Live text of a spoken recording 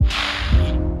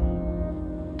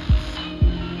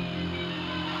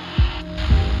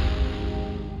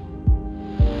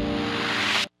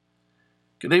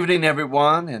Good evening,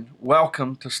 everyone, and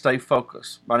welcome to Stay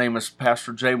Focused. My name is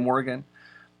Pastor Jay Morgan.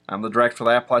 I'm the director of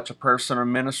the Appalachia Prayer Center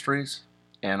Ministries,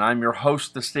 and I'm your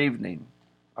host this evening.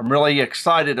 I'm really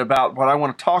excited about what I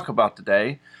want to talk about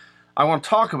today. I want to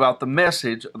talk about the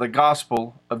message of the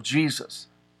gospel of Jesus.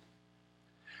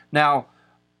 Now,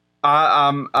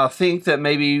 I think that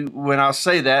maybe when I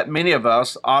say that, many of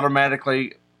us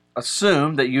automatically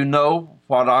assume that you know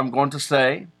what I'm going to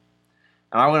say.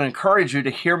 And I want to encourage you to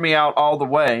hear me out all the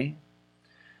way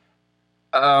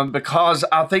because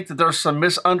I think that there's some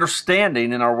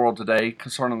misunderstanding in our world today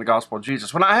concerning the gospel of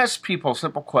Jesus. When I ask people a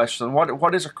simple question,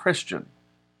 what is a Christian?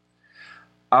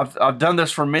 I've done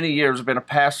this for many years. I've been a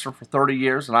pastor for 30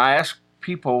 years, and I ask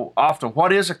people often,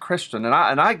 what is a Christian? And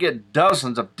I get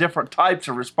dozens of different types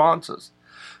of responses.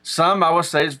 Some I would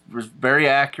say is very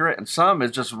accurate, and some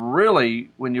is just really,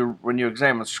 when you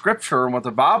examine Scripture and what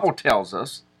the Bible tells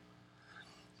us,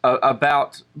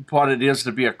 about what it is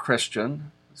to be a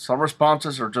Christian. Some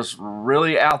responses are just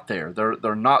really out there.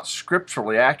 They're not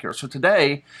scripturally accurate. So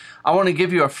today, I want to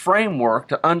give you a framework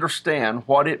to understand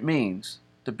what it means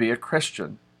to be a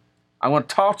Christian. I want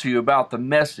to talk to you about the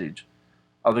message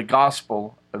of the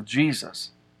gospel of Jesus.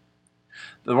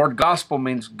 The word gospel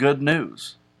means good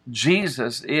news.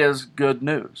 Jesus is good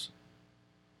news.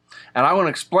 And I want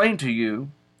to explain to you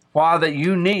why that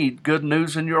you need good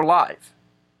news in your life.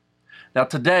 Now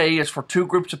today is for two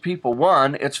groups of people.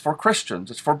 One, it's for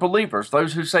Christians. It's for believers.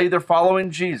 Those who say they're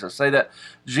following Jesus, say that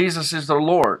Jesus is their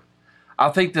Lord. I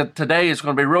think that today is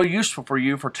going to be real useful for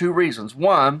you for two reasons.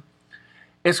 One,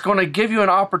 it's going to give you an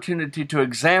opportunity to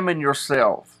examine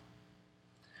yourself.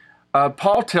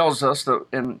 Paul tells us that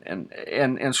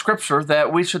in Scripture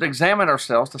that we should examine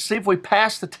ourselves to see if we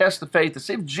pass the test of faith, to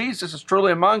see if Jesus is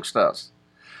truly amongst us,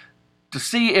 to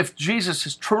see if Jesus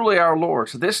is truly our Lord.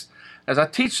 So this, as I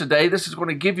teach today, this is going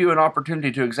to give you an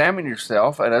opportunity to examine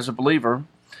yourself and as a believer.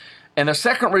 And the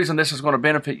second reason this is going to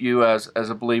benefit you as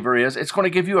a believer is it's going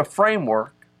to give you a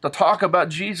framework to talk about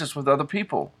Jesus with other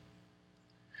people.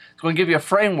 It's going to give you a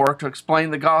framework to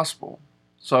explain the gospel.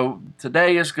 So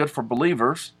today is good for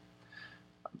believers.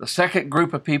 The second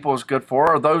group of people is good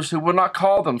for are those who will not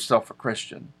call themselves a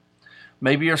Christian.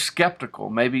 Maybe you're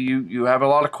skeptical. Maybe you have a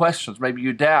lot of questions. Maybe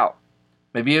you doubt.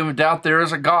 Maybe you even doubt there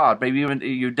is a God. Maybe even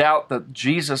you doubt that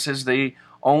Jesus is the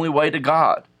only way to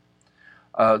God.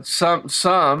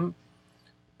 Some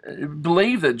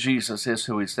believe that Jesus is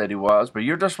who he said he was, but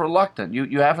you're just reluctant.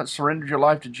 You haven't surrendered your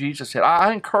life to Jesus yet.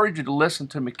 I encourage you to listen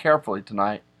to me carefully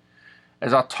tonight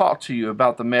as I talk to you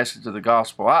about the message of the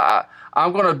gospel.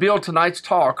 I'm going to build tonight's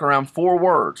talk around four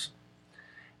words.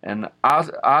 And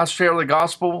I share the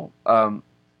gospel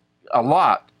a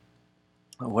lot.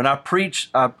 When I preach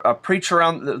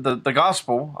around the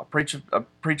gospel. I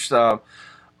preach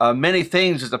many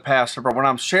things as a pastor, but when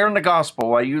I'm sharing the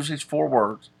gospel, I use these four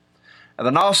words. And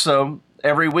then also,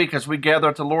 every week as we gather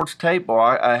at the Lord's table,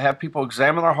 I have people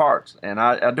examine their hearts, and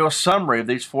I do a summary of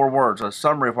these four words, a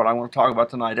summary of what I want to talk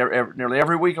about tonight, nearly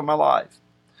every week of my life.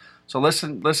 So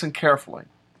listen carefully.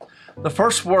 The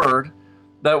first word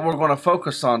that we're going to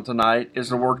focus on tonight is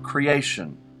the word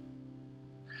creation.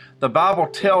 The Bible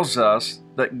tells us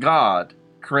that God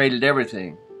created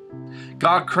everything.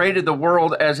 God created the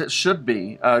world as it should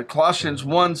be. Colossians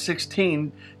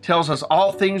 1:16 tells us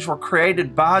all things were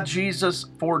created by Jesus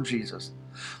for Jesus.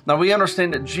 Now we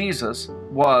understand that Jesus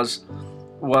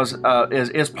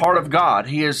is part of God.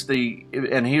 He is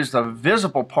the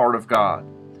visible part of God.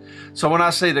 So when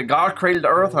I say that God created the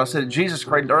earth, and I say that Jesus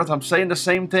created the earth, I'm saying the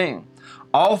same thing.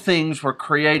 All things were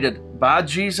created by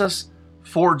Jesus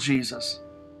for Jesus.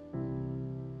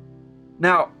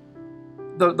 Now,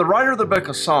 the writer of the book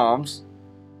of Psalms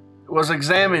was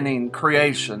examining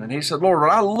creation, and he said, Lord, when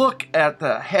I look at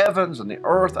the heavens and the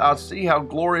earth, I see how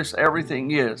glorious everything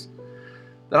is.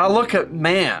 Then I look at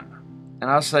man,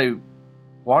 and I say,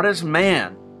 what is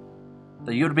man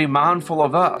that you would be mindful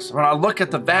of us? When I look at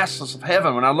the vastness of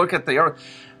heaven, when I look at the earth,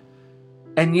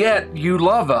 and yet you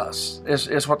love us,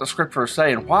 is what the Scripture is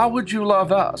saying. Why would you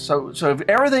love us? So if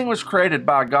everything was created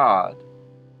by God,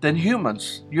 then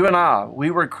humans, you and I, we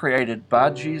were created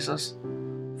by Jesus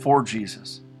for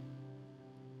Jesus.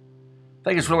 I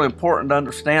think it's really important to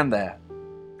understand that.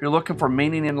 If you're looking for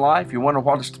meaning in life, you wonder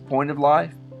what is the point of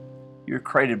life, you're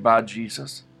created by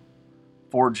Jesus,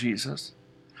 for Jesus.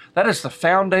 That is the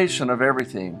foundation of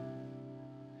everything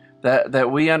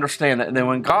that we understand. And then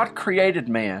when God created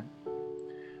man,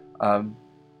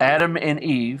 Adam and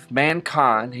Eve,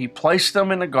 mankind, he placed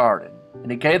them in a garden. And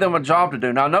he gave them a job to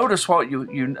do. Now notice what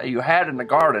you had in the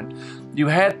garden. You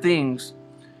had things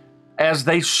as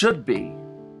they should be.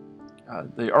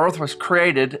 The earth was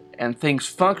created and things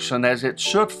function as it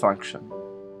should function.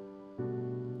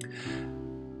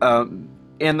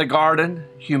 In the garden,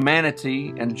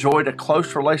 humanity enjoyed a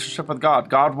close relationship with God.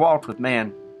 God walked with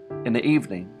man in the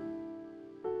evening.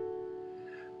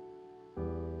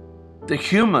 The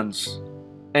humans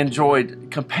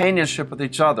enjoyed companionship with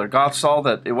each other. God saw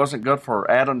that it wasn't good for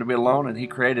Adam to be alone, and he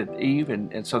created Eve,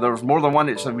 and so there was more than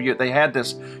one. So they had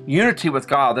this unity with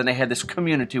God, then they had this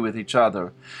community with each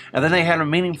other, and then they had a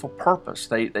meaningful purpose.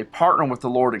 They partnered with the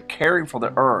Lord in caring for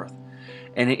the earth,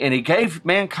 and he gave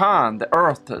mankind the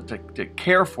earth to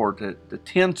care for, to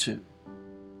tend to.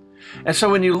 And so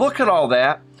when you look at all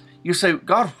that, you say,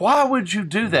 God, why would you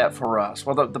do that for us?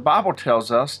 Well, the Bible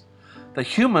tells us the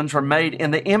humans are made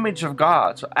in the image of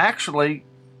God. So actually,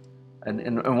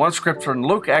 in one scripture in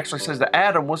Luke actually says that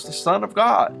Adam was the son of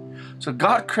God. So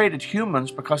God created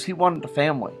humans because he wanted a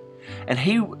family. And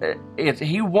he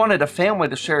wanted a family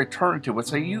to share eternity with.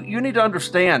 So you need to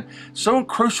understand, so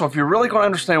crucial, if you're really going to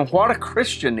understand what a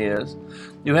Christian is,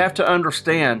 you have to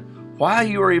understand why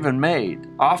you are even made.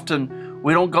 Often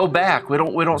we don't go back. We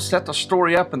don't set the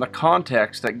story up in the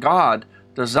context that God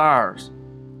desires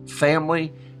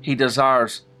family. He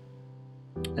desires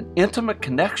an intimate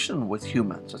connection with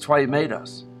humans. That's why he made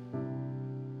us.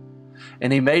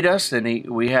 And he made us, and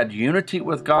we had unity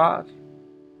with God,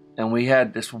 and we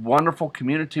had this wonderful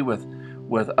community with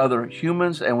other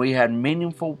humans, and we had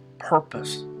meaningful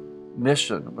purpose,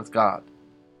 mission with God.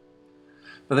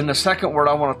 But then the second word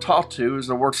I want to talk to is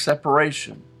the word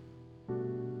separation.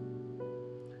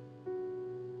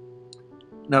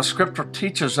 Now, Scripture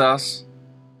teaches us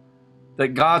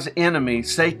that God's enemy,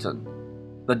 Satan,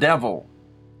 the devil,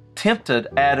 tempted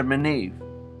Adam and Eve.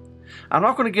 I'm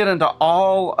not going to get into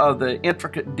all of the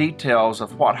intricate details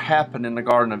of what happened in the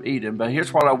Garden of Eden, but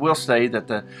here's what I will say that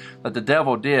the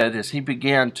devil did is he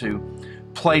began to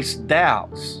place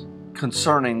doubts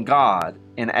concerning God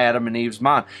in Adam and Eve's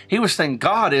mind. He was saying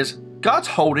God's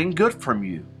holding good from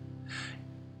you.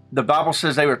 The Bible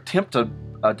says they were tempted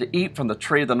to eat from the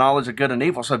tree of the knowledge of good and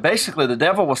evil. So basically the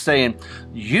devil was saying,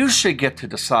 you should get to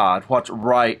decide what's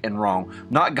right and wrong,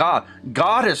 not God.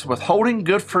 God is withholding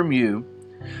good from you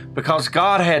because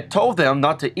God had told them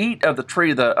not to eat of the tree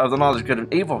of the knowledge of good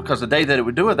and evil, because the day that it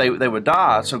would do it, they would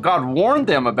die. So God warned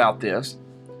them about this.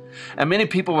 And many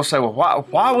people will say, well,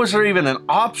 why was there even an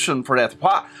option for that?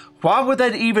 Why would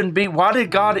that even be? Why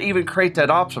did God even create that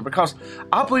option? Because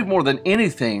I believe more than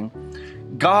anything,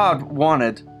 God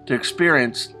wanted to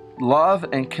experience love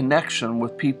and connection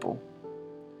with people.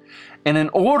 And in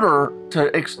order to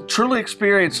truly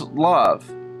experience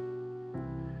love,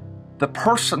 the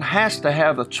person has to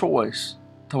have the choice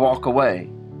to walk away.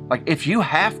 Like, if you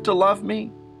have to love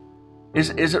me, is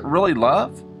it really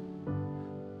love?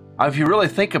 If you really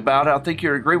think about it, I think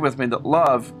you'll agree with me that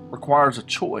love requires a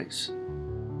choice.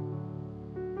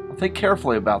 Think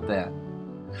carefully about that.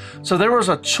 So there was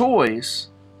a choice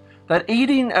that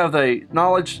eating of the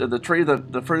knowledge of the tree,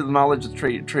 the fruit of the knowledge of the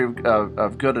tree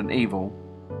of good and evil,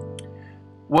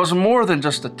 was more than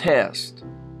just a test.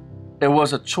 It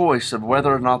was a choice of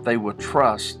whether or not they would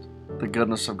trust the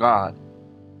goodness of God.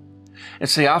 And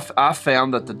see, I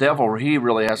found that the devil, he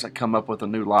really hasn't come up with a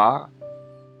new lie.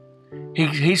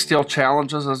 He still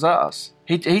challenges us.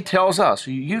 He tells us,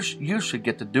 you should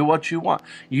get to do what you want.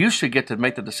 You should get to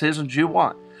make the decisions you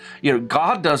want. You know,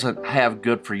 God doesn't have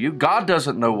good for you. God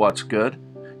doesn't know what's good.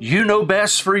 You know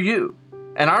best for you.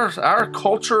 And our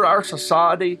culture, our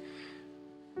society,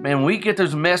 man, we get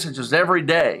those messages every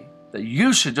day that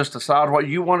you should just decide what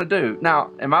you want to do.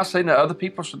 Now, am I saying that other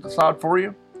people should decide for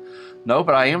you? No,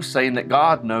 but I am saying that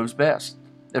God knows best.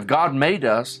 If God made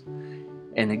us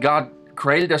and God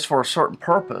created us for a certain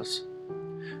purpose,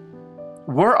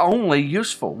 we're only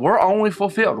useful. We're only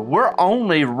fulfilled. We're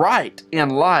only right in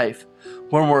life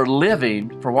when we're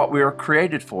living for what we were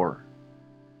created for.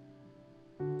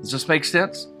 Does this make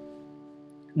sense?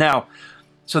 Now,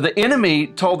 so the enemy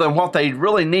told them what they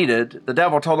really needed. The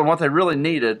devil told them what they really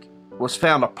needed was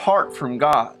found apart from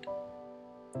God.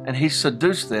 And he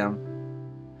seduced them.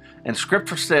 And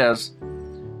Scripture says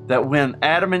that when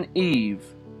Adam and Eve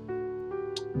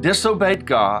disobeyed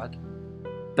God,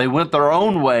 they went their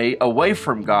own way away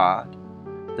from God,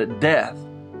 that death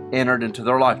entered into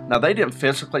their life. Now, they didn't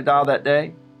physically die that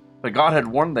day, but God had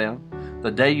warned them,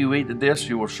 the day you eat of this,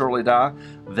 you will surely die.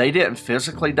 They didn't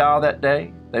physically die that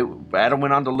day. Adam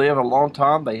went on to live a long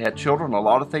time. They had children. A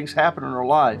lot of things happened in their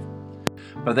life.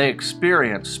 But they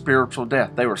experienced spiritual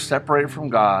death. They were separated from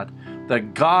God. The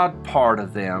God part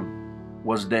of them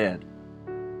was dead.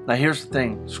 Now, here's the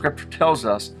thing. Scripture tells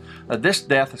us This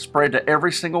death has spread to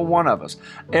every single one of us.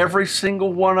 Every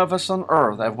single one of us on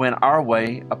earth have went our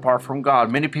way apart from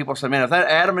God. Many people say, man, if that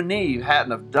Adam and Eve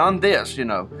hadn't have done this,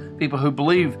 people who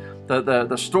believe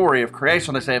the story of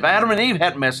creation, they say, if Adam and Eve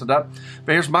hadn't messed it up.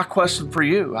 But here's my question for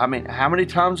you. I mean, how many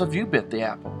times have you bit the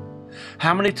apple?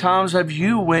 How many times have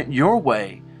you went your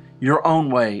way, your own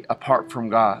way, apart from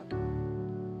God?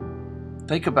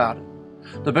 Think about it.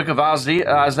 The book of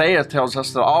Isaiah tells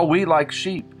us that all we like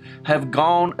sheep have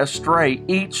gone astray,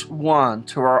 each one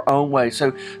to our own way.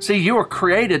 So, see, you were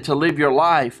created to live your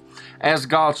life as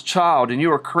God's child, and you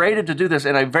were created to do this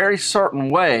in a very certain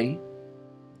way,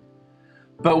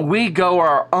 but we go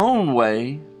our own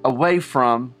way away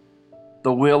from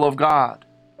the will of God.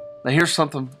 Now, here's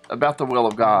something about the will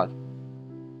of God,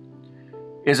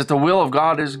 is that the will of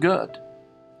God is good.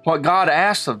 What God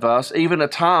asks of us, even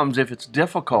at times, if it's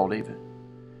difficult even,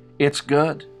 it's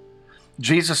good.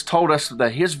 Jesus told us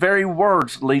that His very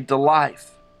words lead to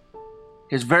life.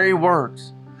 His very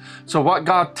words. So what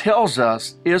God tells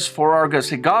us is for our good.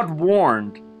 See, God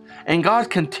warned, and God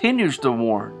continues to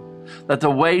warn, that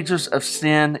the wages of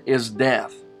sin is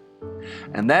death.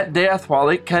 And that death, while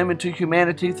it came into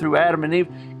humanity through Adam and Eve,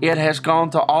 it has gone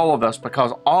to all of us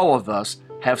because all of us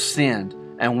have sinned,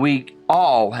 and we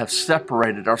all have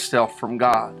separated ourselves from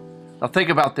God. Now think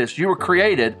about this. You were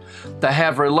created to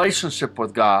have a relationship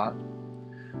with God,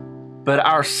 but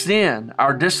our sin,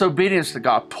 our disobedience to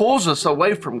God, pulls us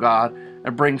away from God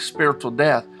and brings spiritual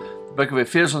death. The book of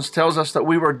Ephesians tells us that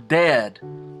we were dead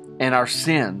in our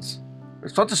sins.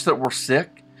 It's not just that we're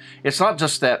sick. It's not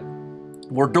just that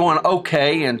we're doing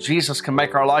okay and Jesus can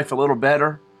make our life a little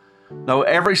better. No,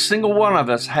 every single one of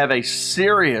us have a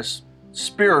serious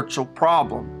spiritual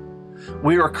problem.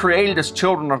 We are created as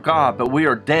children of God, but we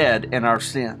are dead in our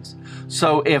sins.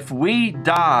 So if we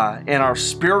die in our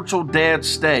spiritual dead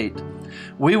state,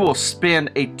 we will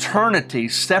spend eternity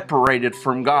separated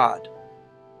from God.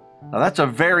 Now that's a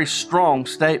very strong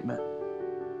statement.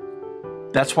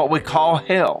 That's what we call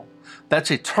hell.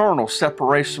 That's eternal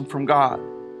separation from God.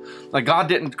 Now God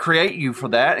didn't create you for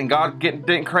that, and God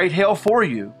didn't create hell for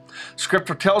you.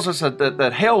 Scripture tells us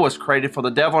that hell was created for the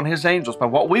devil and his angels.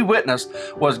 But what we witnessed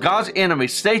was God's enemy,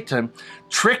 Satan,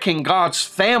 tricking God's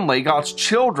family, God's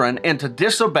children, into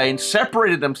disobeying,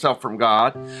 separated themselves from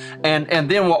God, and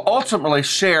then will ultimately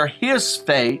share his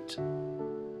fate,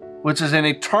 which is an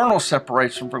eternal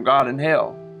separation from God in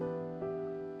hell.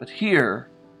 But here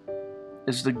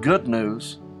is the good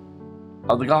news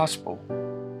of the gospel.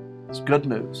 It's good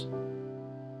news.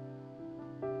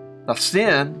 Now,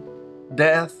 sin,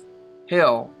 death,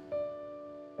 hell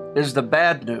is the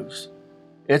bad news.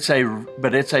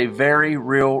 But it's a very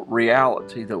real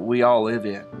reality that we all live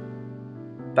in.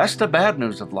 That's the bad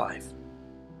news of life.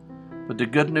 But the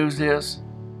good news is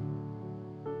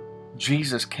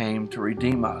Jesus came to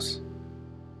redeem us.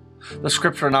 The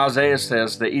scripture in Isaiah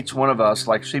says that each one of us,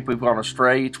 like sheep, we've gone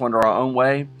astray, each one to our own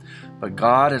way, but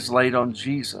God has laid on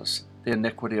Jesus the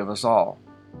iniquity of us all.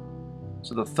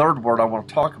 So the third word I want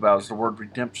to talk about is the word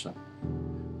redemption.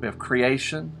 We have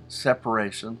creation,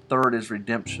 separation. Third is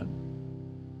redemption.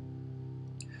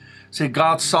 See,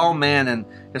 God saw man in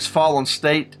his fallen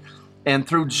state, and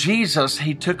through Jesus,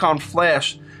 He took on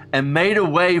flesh and made a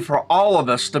way for all of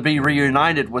us to be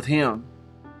reunited with Him.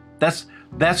 That's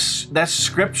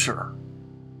Scripture.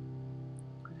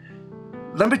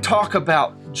 Let me talk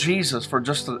about Jesus for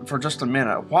just a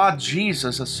minute. Why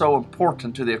Jesus is so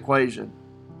important to the equation.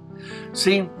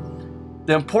 See,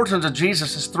 the importance of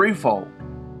Jesus is threefold.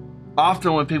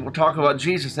 Often when people talk about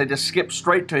Jesus, they just skip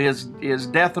straight to his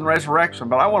death and resurrection.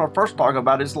 But I want to first talk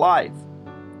about His life.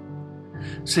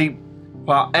 See,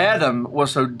 while Adam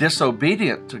was so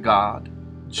disobedient to God,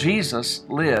 Jesus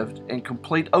lived in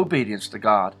complete obedience to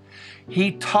God.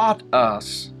 He taught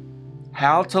us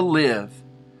how to live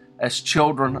as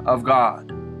children of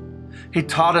God. He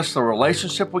taught us the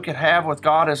relationship we could have with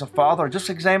God as a Father. Just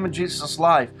examine Jesus'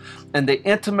 life and the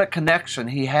intimate connection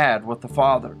He had with the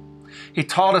Father. He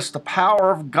taught us the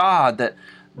power of God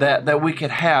that we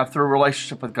could have through a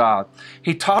relationship with God.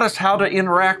 He taught us how to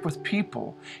interact with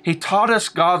people. He taught us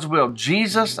God's will.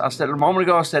 Jesus, I said it a moment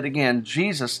ago, I said it again,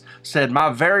 Jesus said, my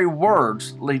very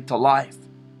words lead to life.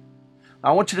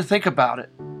 I want you to think about it.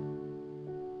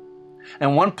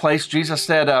 In one place, Jesus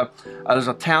said, there's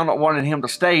a town that wanted Him to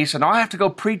stay. He said, no, I have to go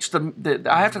preach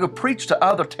to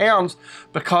other towns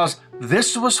because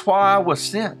this was why I was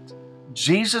sent.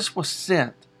 Jesus was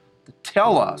sent to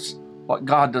tell us what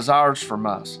God desires from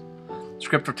us.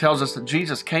 Scripture tells us that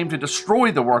Jesus came to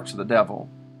destroy the works of the devil.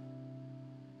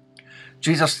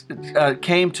 Jesus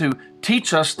came to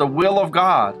teach us the will of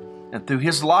God. And through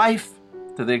His life,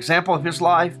 through the example of His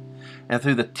life, and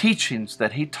through the teachings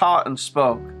that he taught and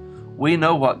spoke, we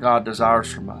know what God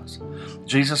desires from us.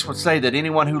 Jesus would say that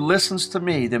anyone who listens to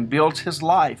me, then builds his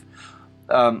life,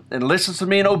 and listens to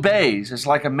me and obeys, is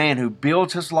like a man who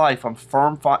builds his life on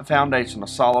firm foundation, a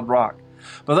solid rock.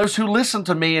 But those who listen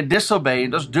to me and disobey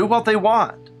and just do what they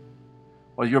want,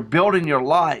 well, you're building your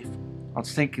life on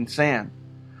sinking sand.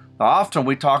 Now, often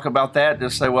we talk about that,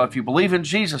 just say, well, if you believe in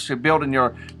Jesus, you're building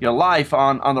your life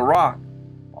on the rock.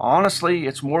 Honestly,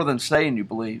 it's more than saying you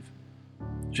believe.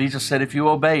 Jesus said, if you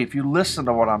obey, if you listen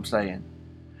to what I'm saying.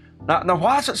 Now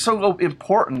why is it so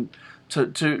important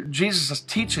to Jesus'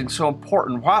 teaching so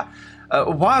important?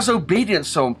 Why is obedience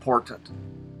so important?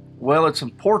 Well, it's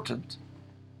important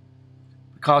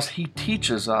because he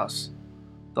teaches us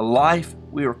the life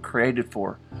we were created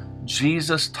for.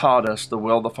 Jesus taught us the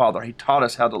will of the Father. He taught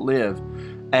us how to live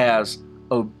as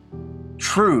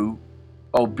true,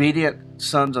 obedient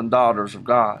sons and daughters of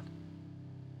God.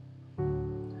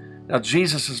 Now,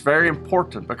 Jesus is very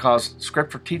important because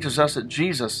Scripture teaches us that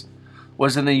Jesus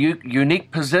was in a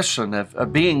unique position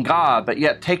of being God, but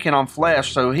yet taking on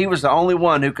flesh. So he was the only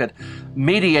one who could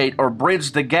mediate or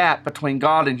bridge the gap between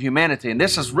God and humanity. And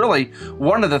this is really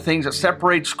one of the things that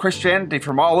separates Christianity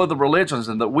from all other religions,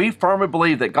 and that we firmly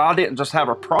believe that God didn't just have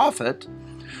a prophet,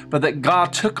 but that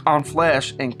God took on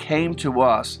flesh and came to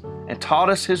us and taught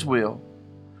us his will.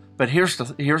 But here's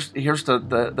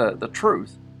the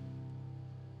truth.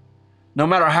 No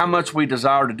matter how much we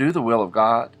desire to do the will of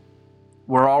God,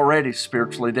 we're already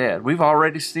spiritually dead. We've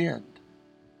already sinned.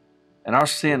 And our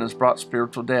sin has brought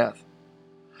spiritual death.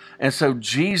 And so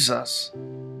Jesus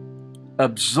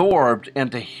absorbed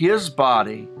into his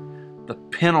body the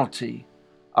penalty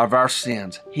of our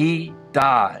sins. He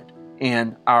died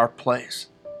in our place.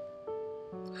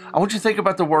 I want you to think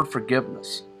about the word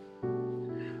forgiveness.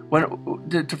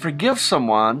 To forgive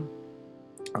someone,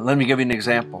 let me give you an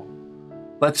example.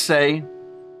 Let's say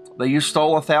that you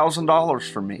stole $1,000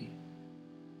 from me.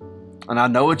 And I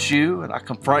know it's you, and I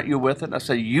confront you with it. And I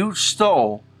say, you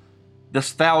stole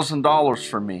this $1,000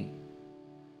 from me,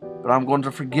 but I'm going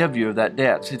to forgive you of that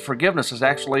debt. See, forgiveness is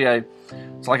actually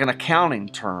it's like an accounting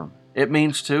term. It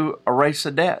means to erase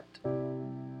a debt.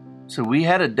 So we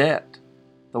had a debt.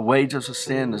 The wages of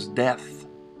sin is death.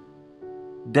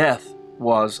 Death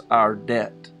was our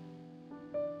debt.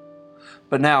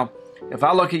 But now, if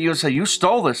I look at you and say, you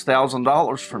stole this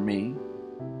 $1,000 from me,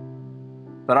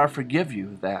 but I forgive you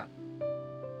of that.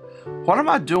 What am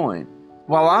I doing?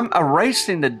 While I'm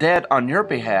erasing the debt on your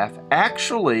behalf,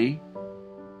 actually,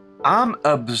 I'm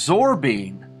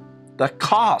absorbing the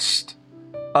cost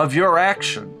of your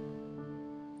action.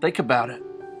 Think about it.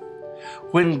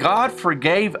 When God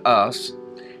forgave us,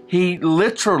 he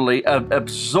literally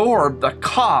absorbed the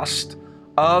cost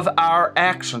of our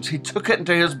actions. He took it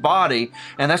into his body,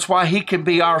 and that's why he can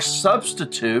be our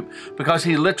substitute, because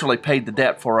he literally paid the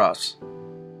debt for us.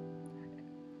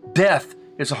 Death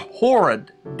is a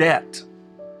horrid debt,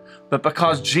 but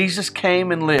because Jesus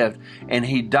came and lived and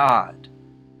he died,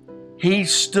 he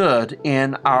stood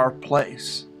in our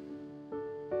place.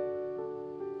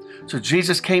 So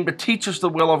Jesus came to teach us the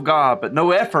will of God, but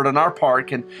no effort on our part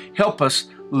can help us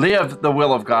live the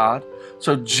will of God.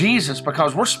 So Jesus,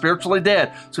 because we're spiritually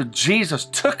dead, so Jesus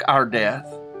took our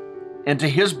death into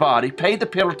his body, paid the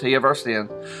penalty of our sin,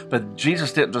 but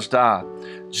Jesus didn't just die.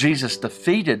 Jesus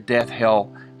defeated death,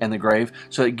 hell, and the grave,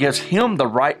 so it gives him the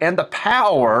right and the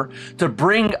power to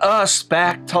bring us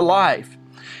back to life.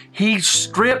 He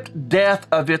stripped death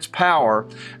of its power,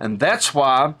 and that's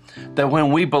why that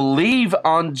when we believe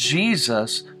on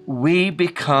Jesus, we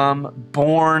become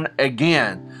born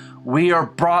again. We are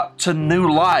brought to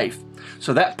new life.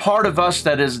 So that part of us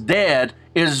that is dead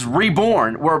is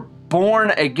reborn. We're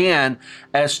born again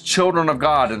as children of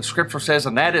God, and Scripture says,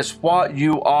 and that is what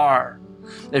you are.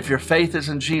 If your faith is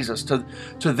in Jesus, to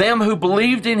them who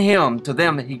believed in him, to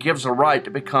them he gives a right to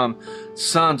become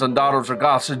sons and daughters of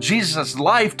God. So Jesus'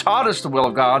 life taught us the will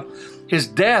of God. His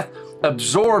death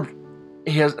absorbed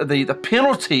the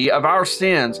penalty of our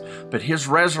sins, but his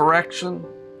resurrection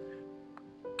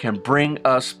can bring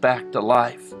us back to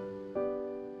life.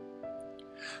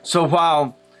 So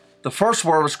while the first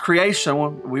word was creation,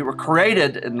 when we were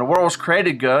created and the world was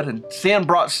created good, and sin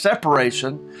brought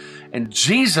separation, and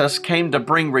Jesus came to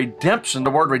bring redemption. The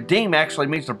word redeem actually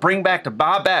means to bring back, to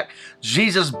buy back.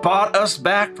 Jesus bought us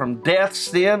back from death,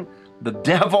 sin, the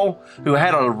devil who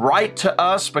had a right to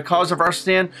us because of our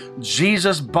sin.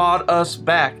 Jesus bought us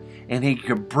back, and he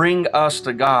could bring us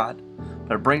to God.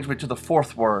 But it brings me to the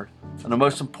fourth word, and the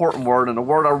most important word, and the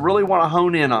word I really want to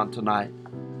hone in on tonight,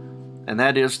 and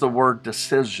that is the word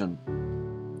decision.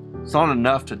 It's not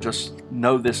enough to just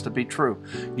know this to be true.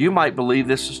 You might believe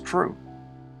this is true.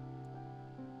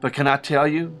 But can I tell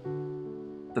you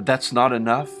that that's not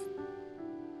enough?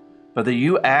 But that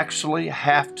you actually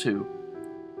have to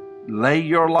lay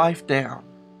your life down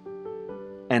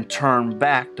and turn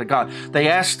back to God. They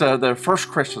asked the first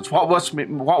Christians, what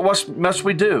must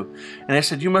we do? And they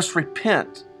said, you must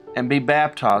repent and be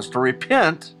baptized. To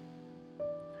repent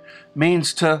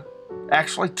means to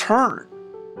actually turn.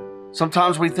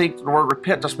 Sometimes we think the word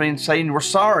repent just means saying we're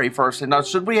sorry first. Now,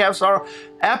 should we have sorrow?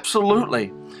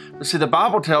 Absolutely. But see, the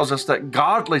Bible tells us that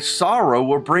godly sorrow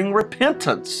will bring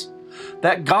repentance.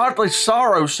 That godly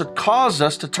sorrow should cause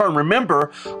us to turn.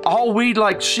 Remember, all we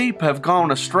like sheep have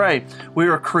gone astray. We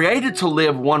were created to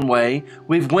live one way.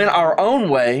 We've went our own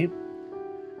way.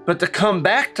 But to come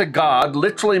back to God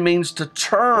literally means to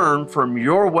turn from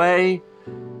your way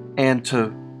and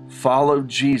to follow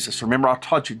Jesus. Remember, I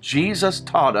taught you, Jesus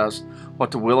taught us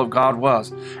what the will of God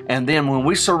was. And then when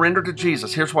we surrender to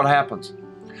Jesus, here's what happens.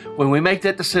 When we make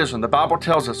that decision, the Bible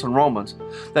tells us in Romans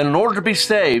that in order to be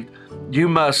saved, you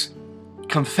must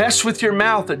confess with your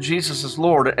mouth that Jesus is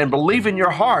Lord and believe in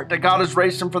your heart that God has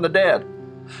raised him from the dead.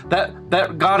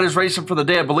 That God has raised him from the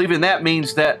dead. Believing that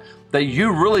means that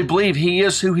you really believe he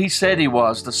is who he said he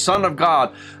was, the Son of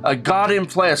God, a God in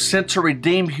flesh sent to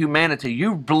redeem humanity.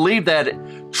 You believe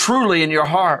that truly in your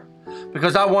heart,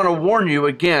 because I want to warn you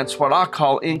against what I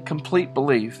call incomplete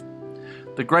belief.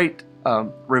 The great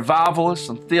revivalist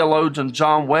and theologian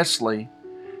John Wesley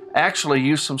actually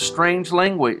used some strong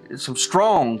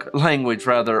language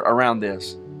around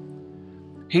this.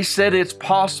 He said it's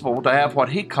possible to have what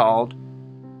he called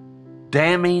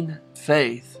damning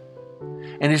faith.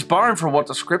 And he's borrowing from what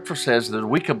the scripture says, that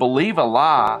we could believe a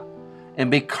lie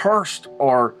and be cursed,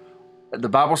 or the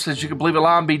Bible says you can believe a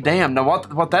lie and be damned. Now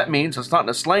what that means, it's not in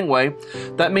a slang way,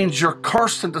 that means you're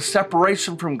cursed into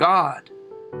separation from God.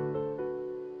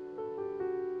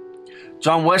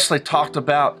 John Wesley talked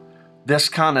about this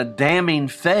kind of damning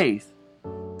faith,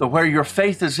 where your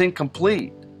faith is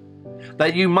incomplete.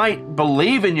 That you might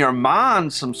believe in your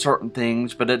mind some certain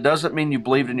things, but it doesn't mean you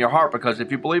believe in your heart, because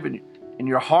if you believe in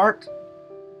your heart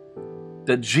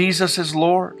that Jesus is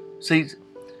Lord, see,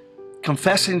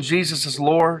 confessing Jesus as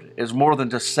Lord is more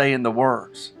than just saying the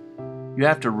words. You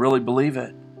have to really believe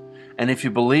it. And if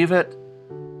you believe it,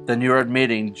 then you're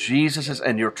admitting Jesus is,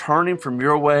 and you're turning from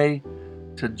your way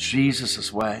to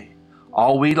Jesus' way.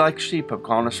 All we like sheep have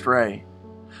gone astray.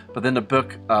 But then the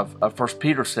book of 1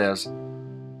 Peter says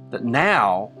that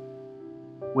now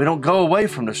we don't go away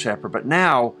from the shepherd, but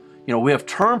now, we have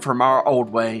turned from our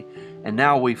old way, and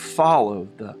now we follow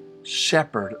the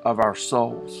shepherd of our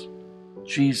souls,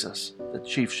 Jesus, the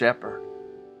chief shepherd.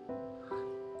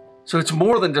 So it's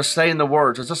more than just saying the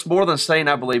words. It's just more than saying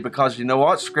I believe, because you know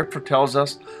what? Scripture tells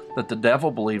us that the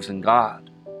devil believes in God.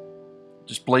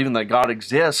 Just believing that God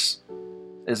exists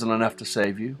isn't enough to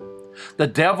save you. The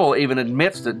devil even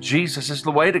admits that Jesus is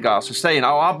the way to God. So saying,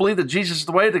 I believe that Jesus is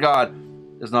the way to God,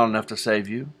 is not enough to save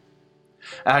you.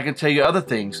 And I can tell you other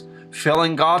things.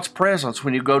 Feeling God's presence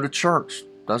when you go to church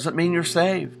doesn't mean you're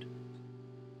saved.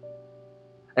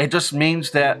 It just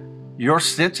means that you're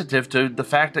sensitive to the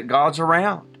fact that God's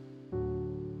around.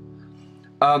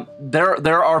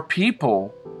 There are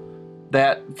people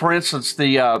that, for instance,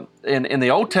 in the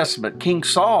Old Testament, King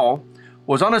Saul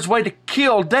was on his way to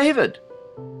kill David.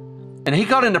 And he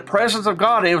got in the presence of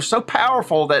God, and it was so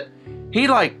powerful that he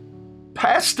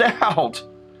passed out.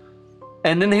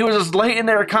 And then he was just laying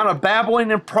there kind of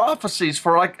babbling in prophecies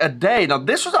for a day. Now,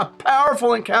 this was a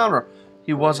powerful encounter.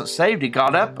 He wasn't saved. He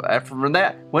got up after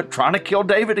that, went trying to kill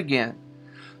David again.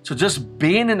 So just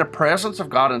being in the presence of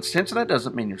God and sensing that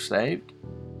doesn't mean you're saved.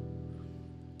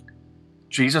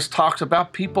 Jesus talks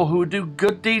about people who do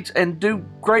good deeds and do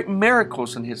great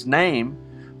miracles in his name,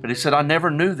 but he said, I never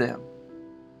knew them.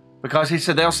 Because he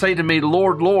said, they'll say to me,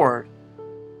 Lord, Lord.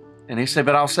 And he said,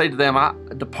 but I'll say to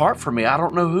them, depart from me. I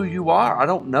don't know who you are. I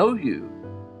don't know you.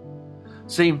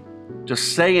 See,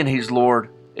 just saying he's Lord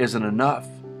isn't enough.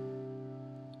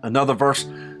 Another verse,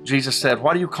 Jesus said,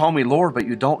 why do you call me Lord, but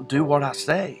you don't do what I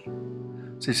say?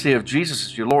 See, if Jesus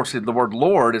is your Lord, see, the word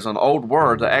Lord is an old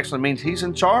word that actually means he's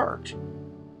in charge.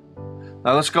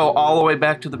 Now let's go all the way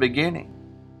back to the beginning.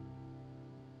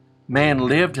 Man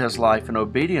lived his life in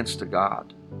obedience to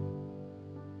God.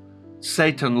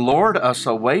 Satan lured us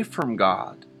away from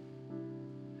God.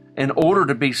 In order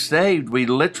to be saved, we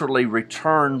literally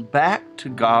return back to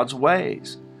God's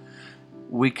ways.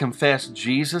 We confess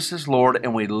Jesus is Lord,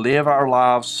 and we live our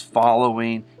lives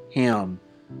following him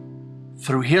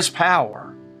through his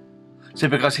power. See,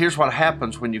 because here's what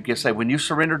happens when you get saved. When you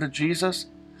surrender to Jesus,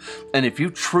 and if you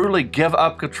truly give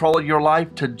up control of your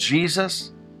life to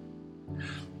Jesus,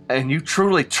 and you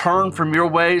truly turn from your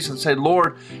ways and say,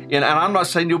 Lord, and I'm not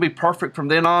saying you'll be perfect from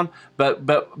then on,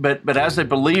 but as a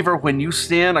believer, when you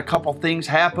sin, a couple things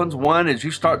happens. One is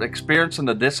you start experiencing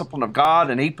the discipline of God,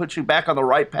 and He puts you back on the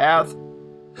right path.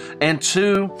 And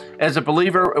two, as a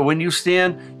believer, when you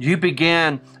sin, you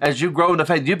begin, as you grow in the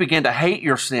faith, you begin to hate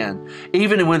your sin.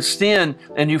 Even when sin,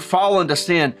 and you fall into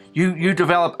sin, you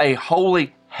develop a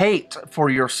holy hate for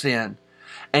your sin.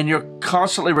 And you're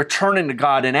constantly returning to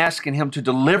God and asking Him to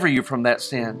deliver you from that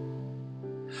sin.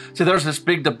 See, there's this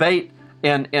big debate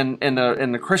in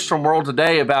the Christian world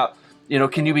today about,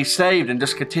 can you be saved and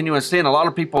just continue in sin? A lot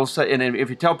of people say, and if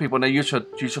you tell people, no, you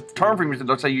should turn from your sin,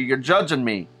 they'll say, you're judging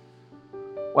me.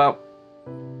 Well,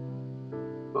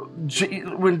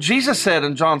 when Jesus said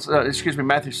in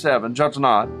Matthew 7, judge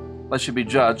not, lest you be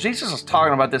judged, Jesus is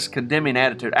talking about this condemning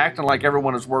attitude, acting like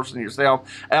everyone is worse than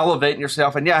yourself, elevating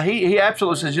yourself. And yeah, he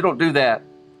absolutely says you don't do that.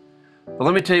 But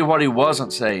let me tell you what He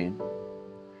wasn't saying.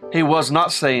 He was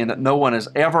not saying that no one is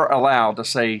ever allowed to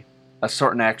say a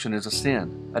certain action is a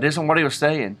sin. That isn't what He was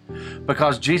saying.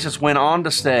 Because Jesus went on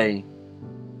to say,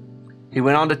 He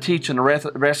went on to teach in the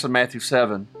rest of Matthew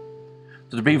 7,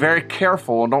 to be very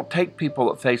careful and don't take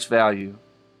people at face value.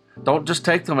 Don't just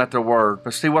take them at their word,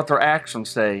 but see what their actions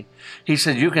say. He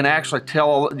said you can actually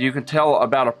tell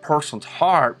about a person's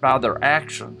heart by their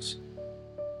actions.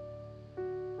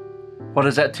 What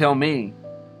does that tell me?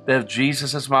 That if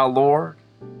Jesus is my Lord,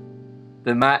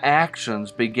 then my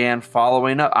actions began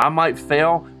following up. I might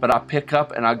fail, but I pick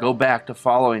up and I go back to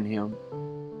following Him.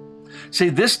 See,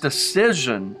 this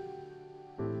decision,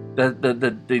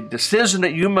 the decision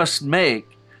that you must make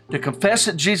to confess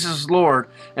that Jesus is Lord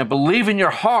and believe in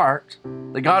your heart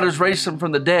that God has raised Him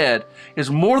from the dead is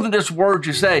more than just words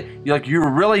you say. You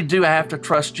really do have to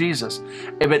trust Jesus.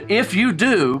 But if you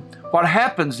do, what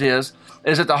happens is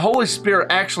that the Holy Spirit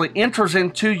actually enters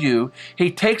into you.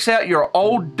 He takes out your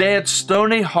old, dead,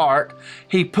 stony heart.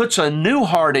 He puts a new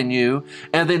heart in you.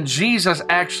 And then Jesus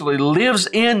actually lives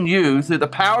in you through the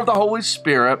power of the Holy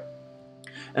Spirit.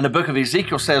 And the book of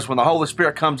Ezekiel says when the Holy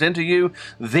Spirit comes into you,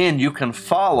 then you can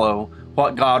follow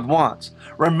what God wants.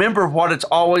 Remember what it's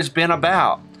always been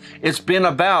about. It's been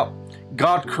about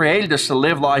God created us to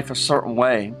live life a certain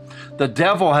way. The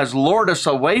devil has lured us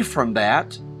away from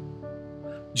that.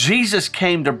 Jesus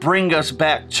came to bring us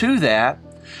back to that.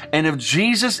 And if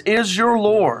Jesus is your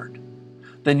Lord,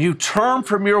 then you turn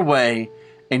from your way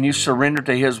and you surrender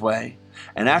to His way.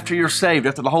 And after you're saved,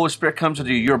 after the Holy Spirit comes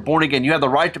into you, you're born again. You have the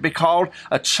right to be called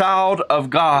a child of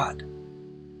God.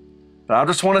 But I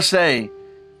just want to say,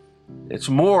 it's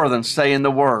more than saying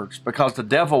the words, because the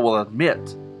devil will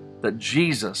admit that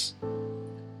Jesus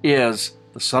is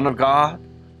the Son of God.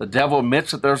 The devil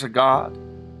admits that there's a God.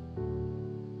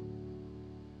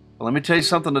 But let me tell you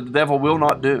something that the devil will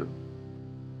not do.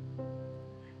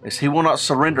 Is he will not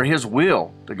surrender his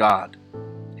will to God.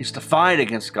 He's to fight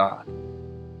against God.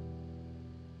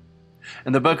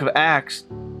 In the book of Acts,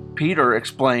 Peter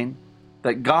explained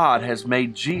that God has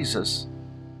made Jesus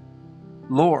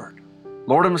Lord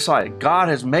and Messiah. God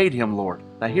has made Him Lord.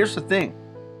 Now here's the thing.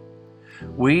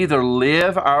 We either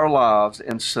live our lives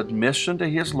in submission to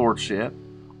His Lordship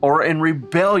or in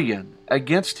rebellion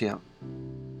against Him.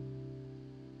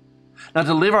 Now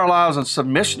to live our lives in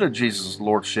submission to Jesus'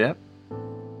 Lordship,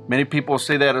 many people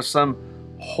see that as some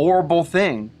horrible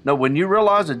thing. No, when you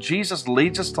realize that Jesus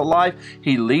leads us to life,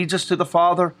 He leads us to the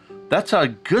Father, that's a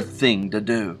good thing to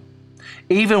do.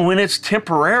 Even when it's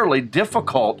temporarily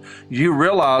difficult, you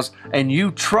realize and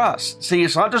you trust. See,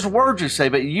 it's not just words you say,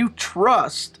 but you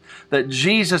trust that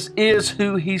Jesus is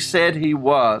who He said He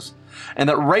was. And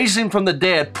that raising from the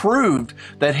dead proved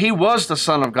that He was the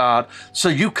Son of God. So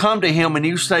you come to Him and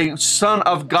you say, Son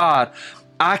of God,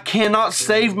 I cannot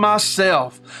save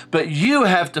myself, but you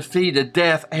have defeated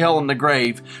death, hell, and the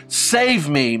grave. Save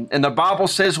me. And the Bible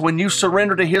says when you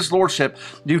surrender to His Lordship,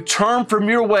 you turn from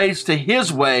your ways to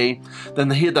His way, then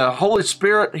the Holy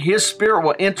Spirit, His Spirit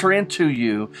will enter into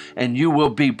you and you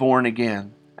will be born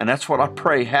again. And that's what I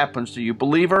pray happens to you.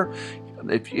 Believer,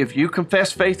 if you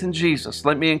confess faith in Jesus,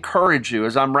 let me encourage you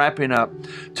as I'm wrapping up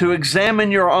to examine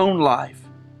your own life,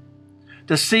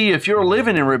 to see if you're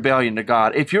living in rebellion to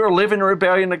God. If you're living in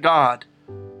rebellion to God,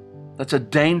 that's a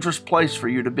dangerous place for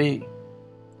you to be.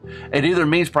 It either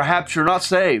means perhaps you're not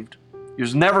saved.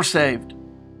 You're never saved.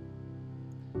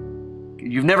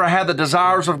 You've never had the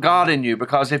desires of God in you,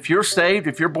 because if you're saved,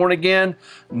 if you're born again,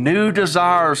 new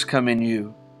desires come in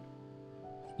you.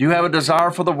 You have a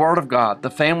desire for the Word of God, the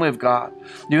family of God.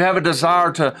 You have a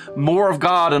desire to more of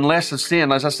God and less of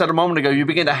sin. As I said a moment ago, you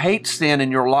begin to hate sin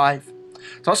in your life.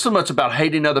 It's not so much about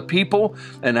hating other people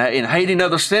and hating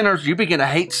other sinners. You begin to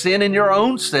hate sin in your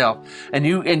own self. And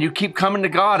you keep coming to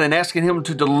God and asking Him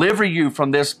to deliver you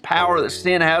from this power that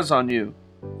sin has on you,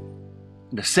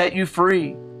 and to set you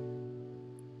free.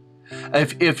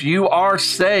 If you are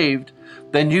saved,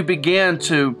 then you begin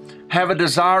to have a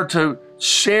desire to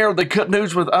share the good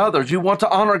news with others. You want to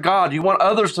honor God. You want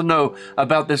others to know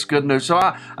about this good news. So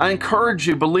I encourage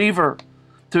you, believer,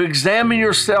 to examine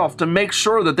yourself, to make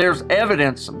sure that there's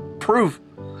evidence and proof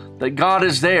that God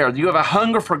is there. You have a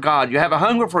hunger for God. You have a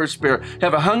hunger for His Spirit. You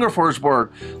have a hunger for His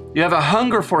Word. You have a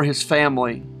hunger for His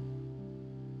family.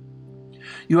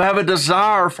 You have a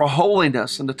desire for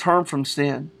holiness and to turn from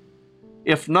sin.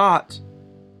 If not,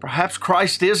 perhaps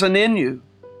Christ isn't in you.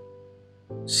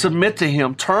 Submit to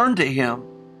Him, turn to Him,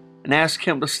 and ask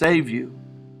Him to save you.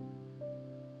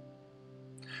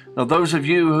 Now, those of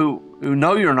you who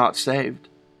know you're not saved,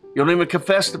 you don't even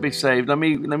confess to be saved, let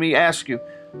me ask you,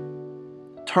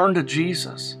 turn to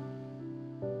Jesus.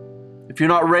 If you're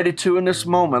not ready to in this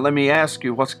moment, let me ask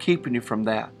you, what's keeping you from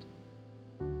that?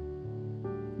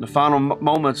 In the final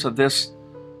moments of this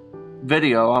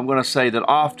video, I'm going to say that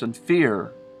often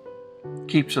fear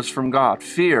keeps us from God.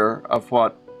 Fear of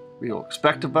what He'll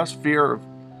expect of us. Fear of,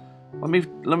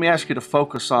 let me ask you to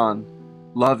focus on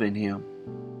loving Him.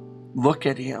 Look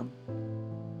at Him.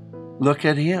 Look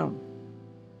at Him.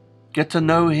 Get to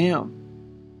know Him.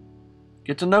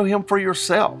 Get to know Him for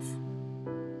yourself.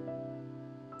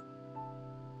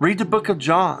 Read the book of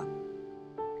John.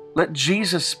 Let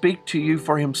Jesus speak to you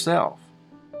for Himself.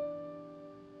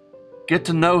 Get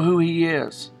to know who He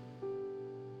is.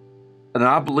 And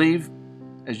I believe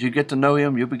as you get to know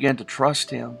Him, you begin to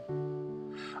trust Him.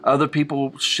 Other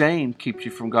people's shame keeps you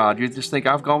from God. You just think,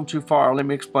 I've gone too far. Let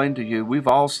me explain to you. We've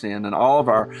all sinned, and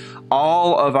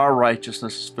all of our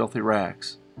righteousness is filthy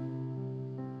rags.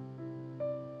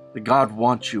 But God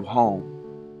wants you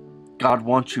home. God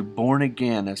wants you born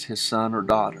again as His son or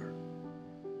daughter.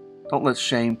 Don't let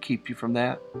shame keep you from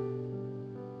that.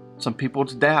 Some people,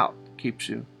 it's doubt keeps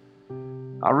you.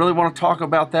 I really want to talk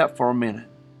about that for a minute.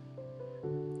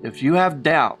 If you have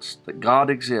doubts that God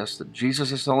exists, that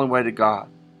Jesus is the only way to God,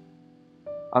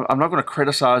 I'm not going to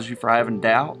criticize you for having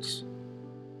doubts.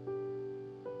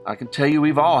 I can tell you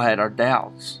we've all had our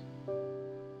doubts.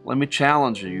 Let me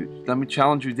challenge you.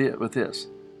 With this.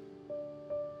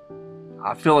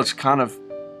 I feel it's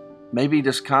maybe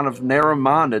just kind of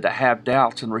narrow-minded to have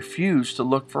doubts and refuse to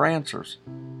look for answers.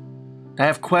 To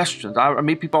have questions. I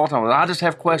meet people all the time. I just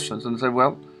have questions. And they say,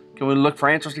 well, can we look for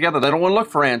answers together? They don't want to look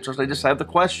for answers. They just have the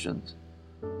questions.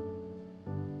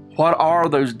 What are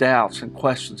those doubts and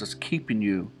questions that's keeping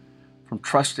you from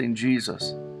trusting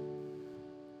Jesus?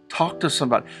 Talk to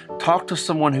somebody. Talk to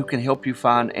someone who can help you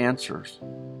find answers.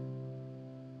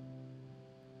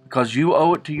 Because you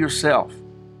owe it to yourself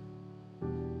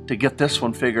to get this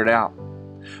one figured out.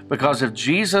 Because if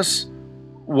Jesus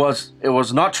it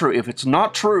was not true. If it's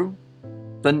not true,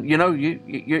 then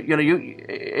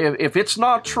if it's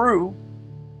not true,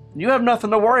 you have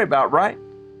nothing to worry about, right?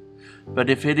 But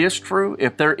if it is true,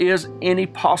 if there is any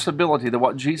possibility that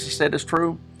what Jesus said is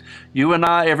true, you and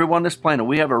I, everyone on this planet,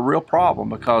 we have a real problem,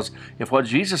 because if what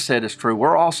Jesus said is true,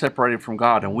 we're all separated from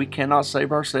God and we cannot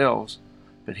save ourselves,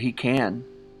 but He can.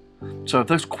 So if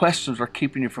those questions are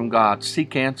keeping you from God,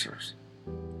 seek answers.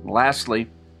 And lastly,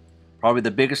 probably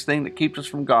the biggest thing that keeps us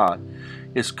from God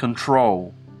is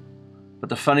control. But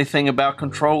the funny thing about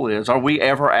control is, are we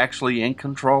ever actually in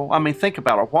control? I mean, think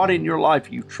about it. What in your life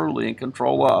are you truly in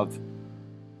control of?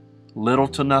 Little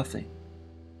to nothing.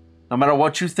 No matter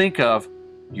what you think of,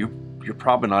 you're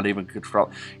probably not even in control.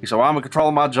 You say, well, I'm in control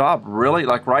of my job. Really?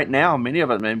 Like right now, many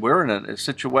of us, we're in a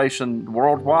situation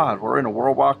worldwide. We're in a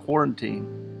worldwide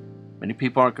quarantine. Many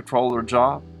people are in control of their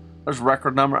job. There's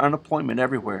record number unemployment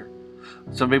everywhere.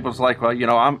 Some people's like,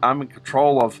 well, I'm in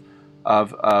control of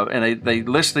and they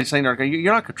list these things.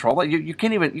 You're not in control. You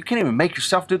can't even make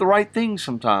yourself do the right things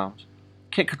sometimes.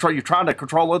 Can't control. You're trying to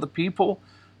control other people.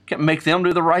 Can't make them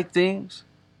do the right things.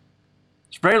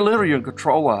 It's very little you're in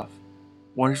control of.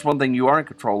 Well, here's one thing you are in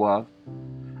control of,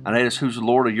 and that is who's the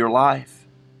Lord of your life.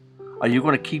 Are you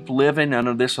going to keep living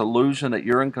under this illusion that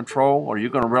you're in control, or are you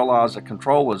going to realize that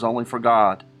control is only for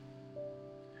God?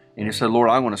 And you say, Lord,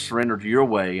 I'm going to surrender to your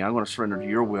way. I'm going to surrender to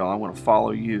your will. I'm going to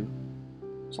follow you.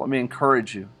 So let me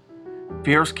encourage you.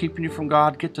 Fear is keeping you from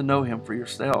God. Get to know Him for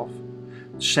yourself.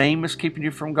 Shame is keeping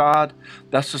you from God.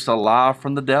 That's just a lie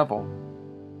from the devil.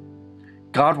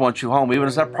 God wants you home. Even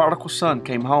as that prodigal son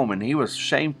came home and he was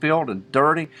shame-filled and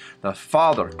dirty, the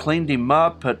father cleaned him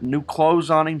up, put new clothes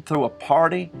on him, threw a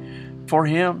party for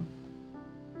him.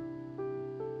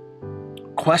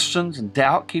 Of questions and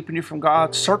doubt keeping you from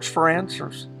God? Search for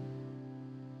answers.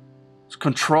 Is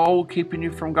control keeping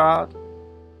you from God?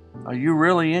 Are you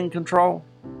really in control?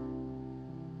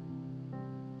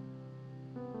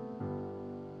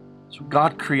 So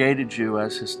God created you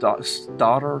as His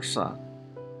daughter or son.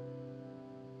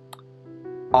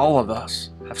 All of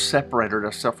us have separated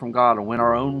ourselves from God and went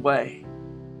our own way.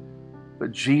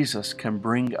 But Jesus can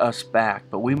bring us back.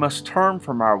 But we must turn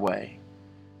from our way.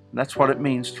 And that's what it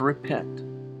means to repent.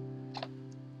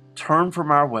 Turn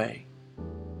from our way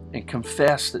and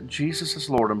confess that Jesus is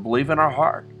Lord and believe in our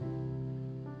heart.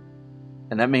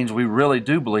 And that means we really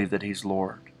do believe that He's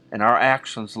Lord. And our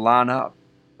actions line up.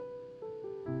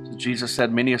 So Jesus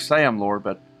said, many say I'm Lord,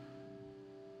 but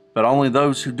only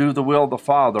those who do the will of the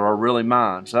Father are really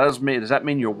mine. So does that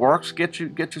mean your works get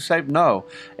you saved? No.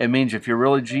 It means if you're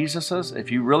really Jesus's,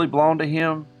 if you really belong to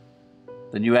Him,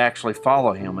 then you actually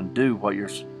follow Him and do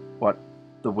what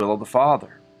the will of the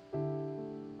Father.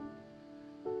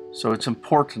 So it's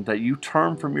important that you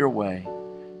turn from your way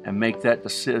and make that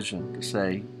decision to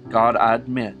say, God, I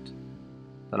admit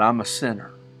that I'm a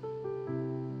sinner.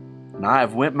 And I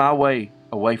have went my way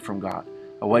away from God,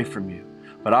 away from you.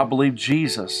 But I believe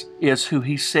Jesus is who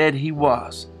He said He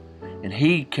was. And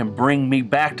He can bring me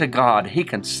back to God. He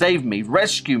can save me,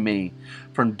 rescue me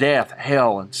from death,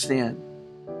 hell, and sin.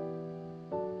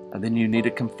 And then you need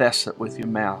to confess it with your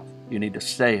mouth. You need to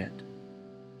say it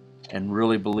and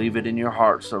really believe it in your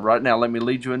heart. So right now, let me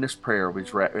lead you in this prayer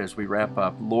as we wrap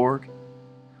up. Lord,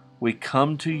 we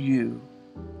come to You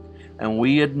and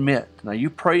we admit, now you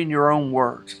pray in your own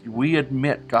words, we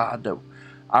admit, God, that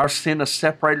our sin has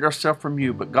separated ourselves from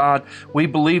You. But God, we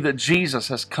believe that Jesus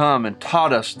has come and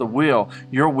taught us the will,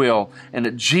 Your will, and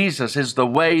that Jesus is the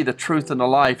way, the truth, and the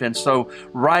life. And so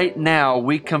right now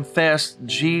we confess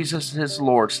Jesus is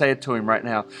Lord. Say it to Him right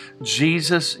now.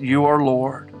 Jesus, You are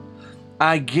Lord.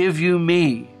 I give You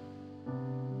me.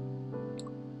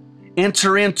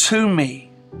 Enter into me.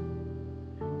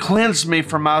 Cleanse me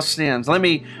from my sins. Let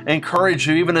me encourage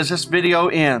you, even as this video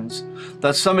ends,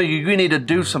 that some of you need to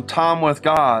do some time with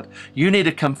God. You need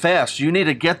to confess. You need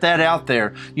to get that out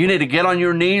there. You need to get on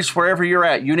your knees wherever you're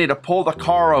at. You need to pull the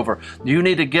car over. You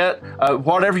need to get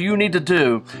whatever you need to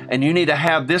do, and you need to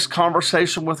have this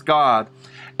conversation with God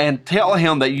and tell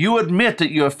Him that you admit that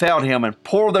you have failed Him and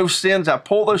pour those sins out,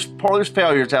 pour those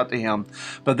failures out to Him.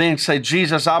 But then say,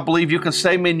 Jesus, I believe You can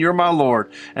save me and You're my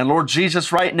Lord. And Lord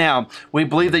Jesus, right now, we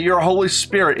believe that Your Holy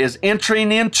Spirit is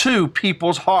entering into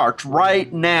people's hearts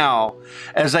right now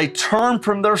as they turn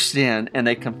from their sin and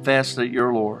they confess that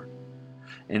You're Lord.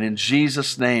 And in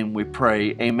Jesus' name we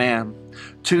pray, amen.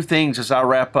 Three things as I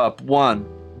wrap up. One,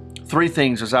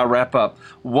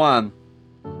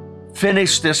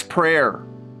 finish this prayer.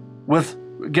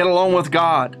 Get along with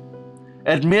God.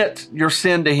 Admit your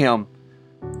sin to Him.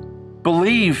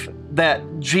 Believe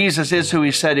that Jesus is who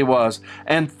He said He was.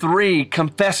 And 3,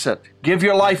 confess it. Give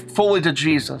your life fully to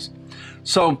Jesus.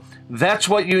 So that's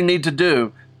what you need to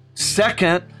do.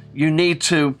 Second, you need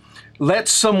to let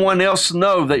someone else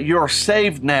know that you're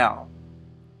saved now.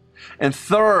 And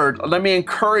third, let me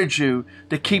encourage you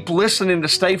to keep listening, to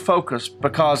stay focused,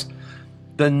 because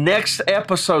the next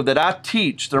episode that I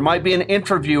teach, there might be an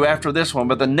interview after this one,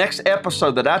 but the next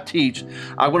episode that I teach,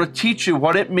 I want to teach you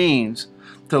what it means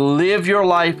to live your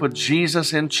life with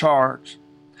Jesus in charge.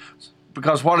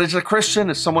 Because what is a Christian?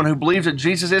 It's someone who believes that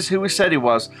Jesus is who He said He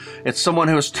was. It's someone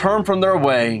who has turned from their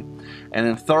way. And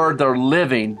then third, they're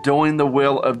living, doing the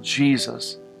will of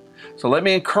Jesus. So let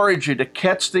me encourage you to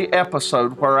catch the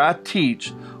episode where I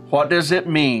teach what does it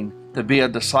mean to be a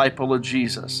disciple of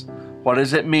Jesus. What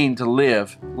does it mean to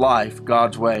live life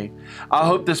God's way? I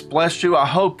hope this blessed you. I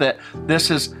hope that this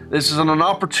is an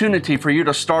opportunity for you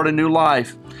to start a new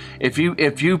life. If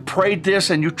you prayed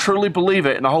this and you truly believe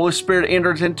it and the Holy Spirit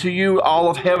enters into you, all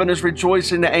of heaven is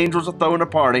rejoicing. The angels are throwing a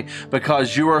party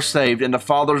because you are saved and the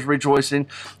Father is rejoicing.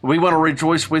 We want to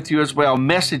rejoice with you as well.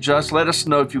 Message us. Let us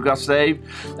know if you got saved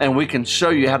and we can show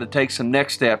you how to take some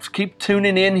next steps. Keep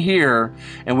tuning in here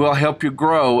and we'll help you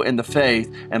grow in the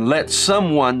faith and let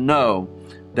someone know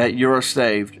that you're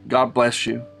saved. God bless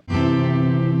you.